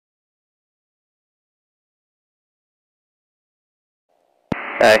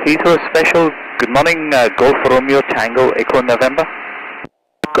Heathrow Special, good morning, Golf Romeo Tango Echo November.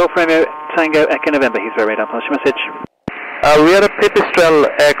 Golf Romeo Tango Echo November, Heathrow radar, pass your message. We are a Pipistrel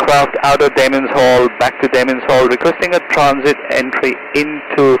aircraft out of Damon's Hall, back to Damon's Hall, requesting a transit entry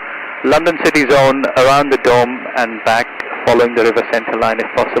into London City Zone, around the Dome and back, following the River Centre line if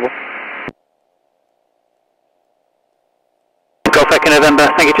possible. Golf Echo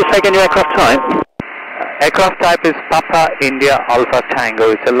November, thank you. Just say again your aircraft type. Aircraft type is Papa India Alpha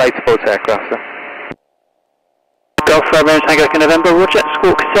Tango. It's a light sports aircraft, sir. Golf Romeo Tango Echo November, Roger,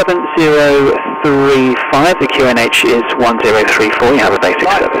 squawk 7035, the QNH is 1034, you have a basic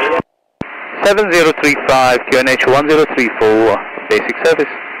service. 7035, QNH 1034, basic service.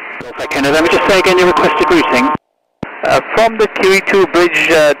 Golf Echo November, just say again your requested routing. From the QE2 bridge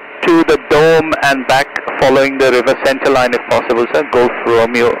to the Dome and back, following the River Centre line if possible, sir. Golf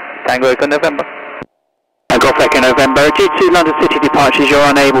Romeo Tango Echo November. Golf Echo November, due to London City departures you're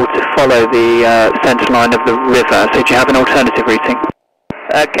unable to follow the centre line of the river, so do you have an alternative routing?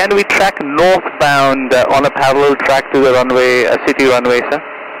 Can we track northbound on a parallel track to the runway, city runway, sir?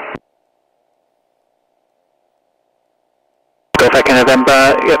 Golf Echo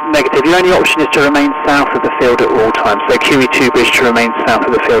November, negative. Your only option is to remain south of the field at all times, so QE2 bridge to remain south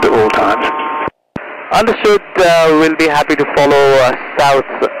of the field at all times. Understood. We'll be happy to follow south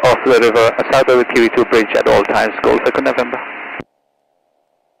of the river, south of the QE2 bridge at all times. Golf Echo November.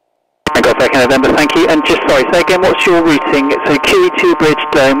 Golf Echo November, thank you. And just sorry, say again, what's your routing? So QE2 bridge,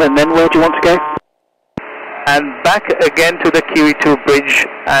 Dome, and then where do you want to go? And back again to the QE2 bridge,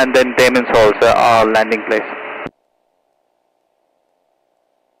 and then Damon's Hall, sir, our landing place.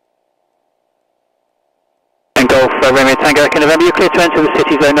 And Golf Romeo Tango Echo November, you're clear to enter the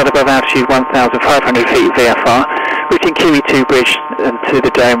city zone not above altitude 1,500 feet VFR. Routing QE2 bridge to the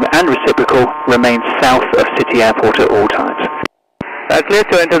Dome and reciprocal remains south of City Airport at all times. Clear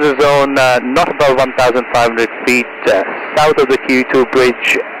to enter the zone not above 1,500 feet south of the QE2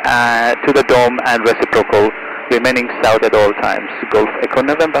 bridge to the Dome and reciprocal, remaining south at all times. Golf Echo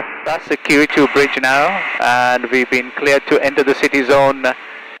November. That's the QE2 bridge now, and we've been cleared to enter the city zone,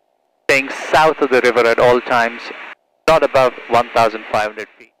 staying south of the river at all times, not above 1,500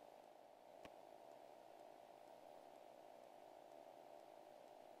 feet.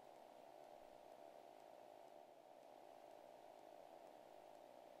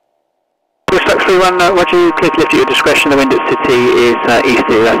 Stock 31, Roger, you clear to lift at your discretion. The wind at City is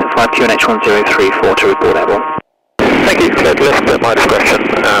easterly, less than 5, QNH 1034 to report airborne. Thank you, clear to lift at my discretion,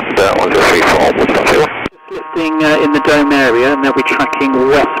 and 1034 will stop you. Lifting in the Dome area, and they'll be tracking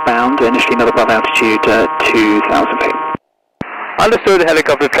westbound, initially not above altitude 2,000 feet. Understood,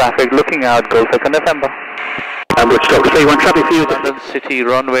 helicopter traffic, looking out, Golf Echo November. And Woodstock 31, traffic for you. London City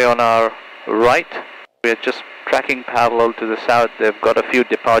runway on our right. We're just tracking parallel to the south. They've got a few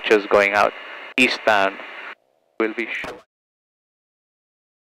departures going out eastbound. We'll be showing.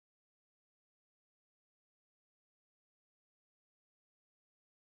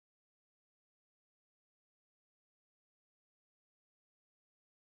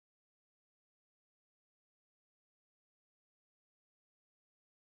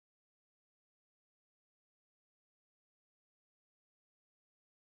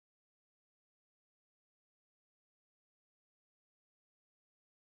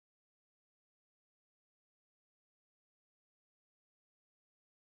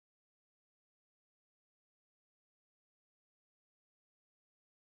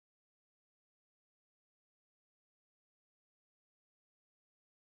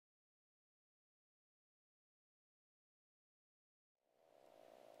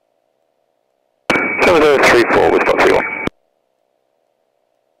 Woodstock 31.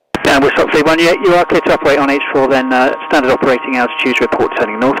 And Woodstock 31, you are clear to operate on H4 then, standard operating altitude, report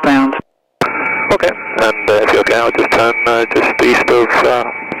turning northbound. Okay, and if you're okay, I'll just turn just east of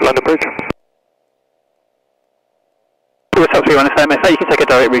London Bridge. Woodstock 31, if you can take a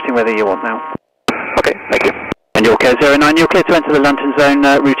direct routing whether you want now. Okay, thank you. And Yorker 09, you're clear to enter the London zone,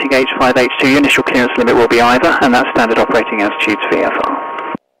 routing H5H2, your initial clearance limit will be either, and that's standard operating altitudes VFR.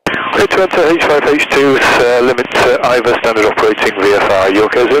 Clear to enter H5H2 with limit either standard operating VFR,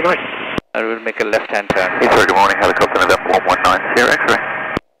 Yorker 09. And we'll make a left-hand turn. Heathrow, good morning, helicopter November 1190, X-ray.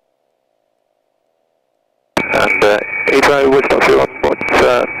 And Heathrow, Woodstock 31, what's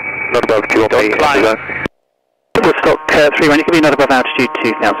not above QRP? Woodstock 31, you can be not above altitude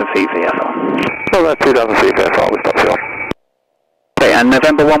 2,000 feet VFR. Well, 2,000 feet VFR, Woodstock 31. Okay, and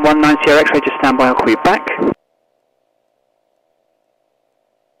November 1190, X-ray, just stand by, I'll call you back.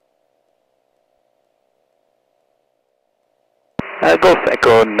 Golf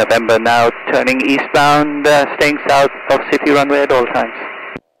Echo November now turning eastbound, staying south of City runway at all times.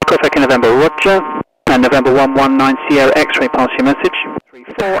 Golf Echo November, Roger. And November 119 Sierra X-ray, pass your message.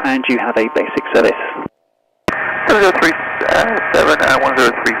 34, and you have a basic service. 7037 and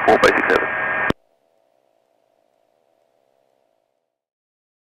 1034 basic service.